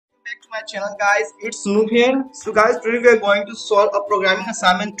back to my channel, guys. It's Noob here. So guys, today we are going to solve a programming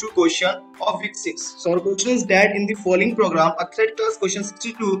assignment 2 question of week 6. So our question is that in the following program, a thread class question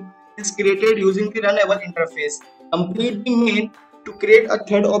 62 is created using the runnable interface. Complete the main to create a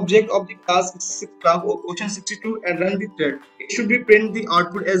thread object of the class 66 graph or question 62 and run the thread. It should be print the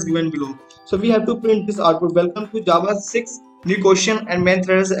output as given below. So we have to print this output. Welcome to Java 6 new question and main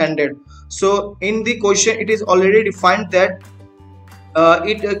thread has ended. So in the question it is already defined that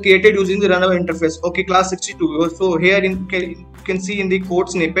it created using the runnable interface. Okay, class 62. So here you can see in the code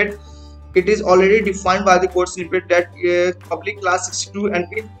snippet it is already defined by the code snippet that public class 62 and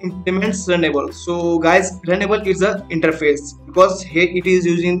it implements runnable. So guys, runnable is a interface because here it is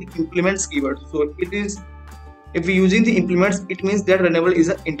using the implements keyword. So it is, if we using the implements, it means that runnable is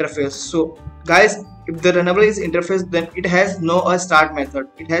an interface. So guys, if the runnable is interface, then it has no a start method.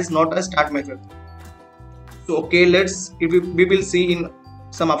 It has not a start method. So okay, we will see in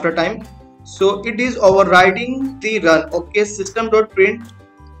some after time. So it is overriding the run. Okay, system.print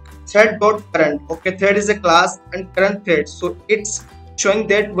thread.current. Okay, thread is a class and current thread. So it's showing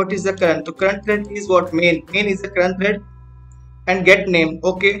that what is the current. So current thread is what main is the current thread, and get name.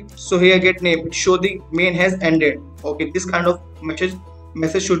 Okay, so here get name, it show the main has ended. Okay, this kind of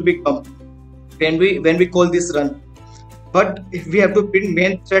message should be come when we call this run. But if we have to print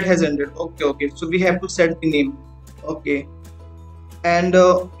main thread has ended. Okay, so we have to set the name. Okay, and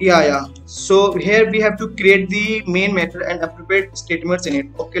so here we have to create the main method and appropriate statements in it.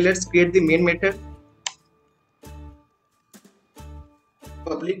 Okay, let's create the main method.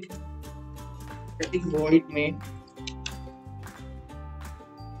 Public static void main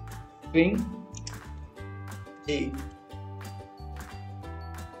string a,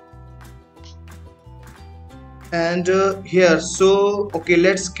 and here, so okay,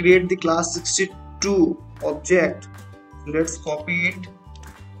 let's create the class 62 object. Let's copy it.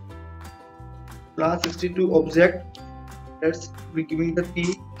 Class 62 object, let's be giving the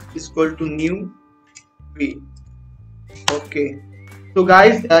key is equal to new v. Okay, so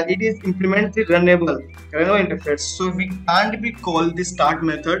guys, it is implement the runnable interface. So we can't be called the start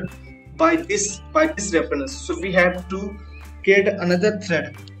method by this reference. So we have to create another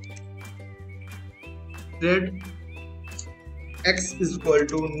thread x is equal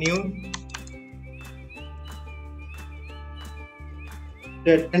to new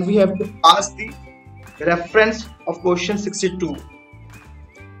thread, and we have to pass the reference of question 62.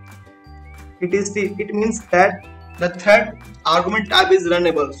 It means that the thread argument type is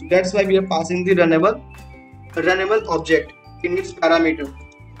runnable, so that's why we are passing the runnable object in its parameter.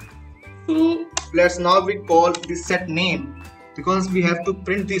 So let's now we call the set name because we have to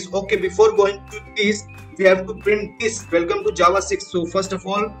print this. Okay, before going to this, we have to print this. Welcome to Java 6. So first of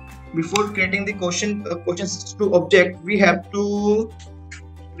all, before creating the question 62 object, we have to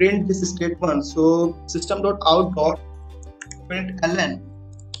print this statement. So system.out.println,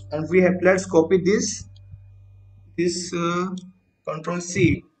 and we have, let's copy this Control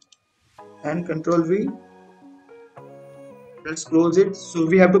C and Control V. Let's close it. So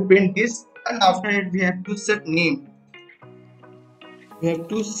we have to print this, and after it we have to set name. We have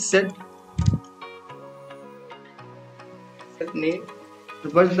to set name.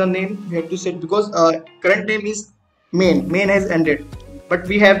 What's the name we have to set? Because current name is main has ended, but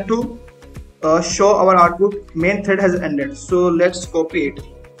we have to show our output main thread has ended. So let's copy it.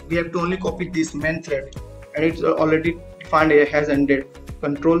 We have to only copy this main thread, and it's already defined it has ended.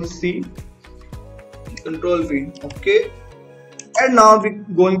 Control C, Control V. Okay, and now we're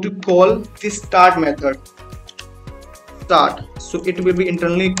going to call the start method. Start. So it will be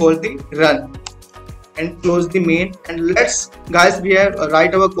internally called the run, and close the main. And let's, guys, we have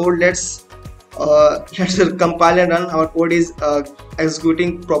write our code. Let's compile and run. Our code is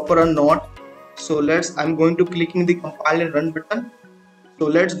executing proper or not. So I'm going to clicking the compile and run button. So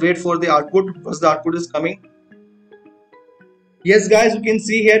let's wait for the output because the output is coming. Yes guys, you can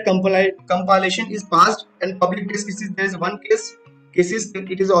see here compilation is passed, and public test cases, there is one cases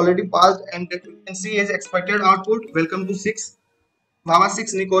it is already passed, and you can see as expected output. Welcome to Java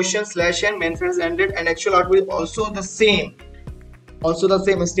 6 new question /n main thread ended, and actual output is also the same.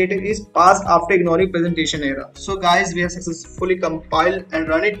 Stated is passed after ignoring presentation error. So guys, we have successfully compiled and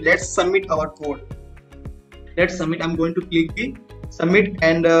run it. Let's submit our code. Let's submit. I'm going to click the submit,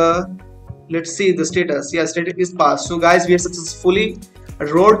 and let's see the status. Yeah, status is passed. So guys, we have successfully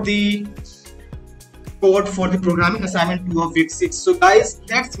wrote the code for the programming assignment 2 of week 6. So guys,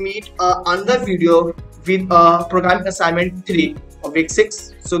 let's meet another video with programming assignment 3 of week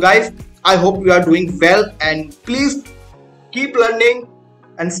 6. So guys, I hope you are doing well, and please keep learning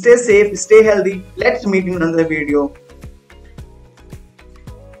and stay safe, stay healthy. Let's meet in another video.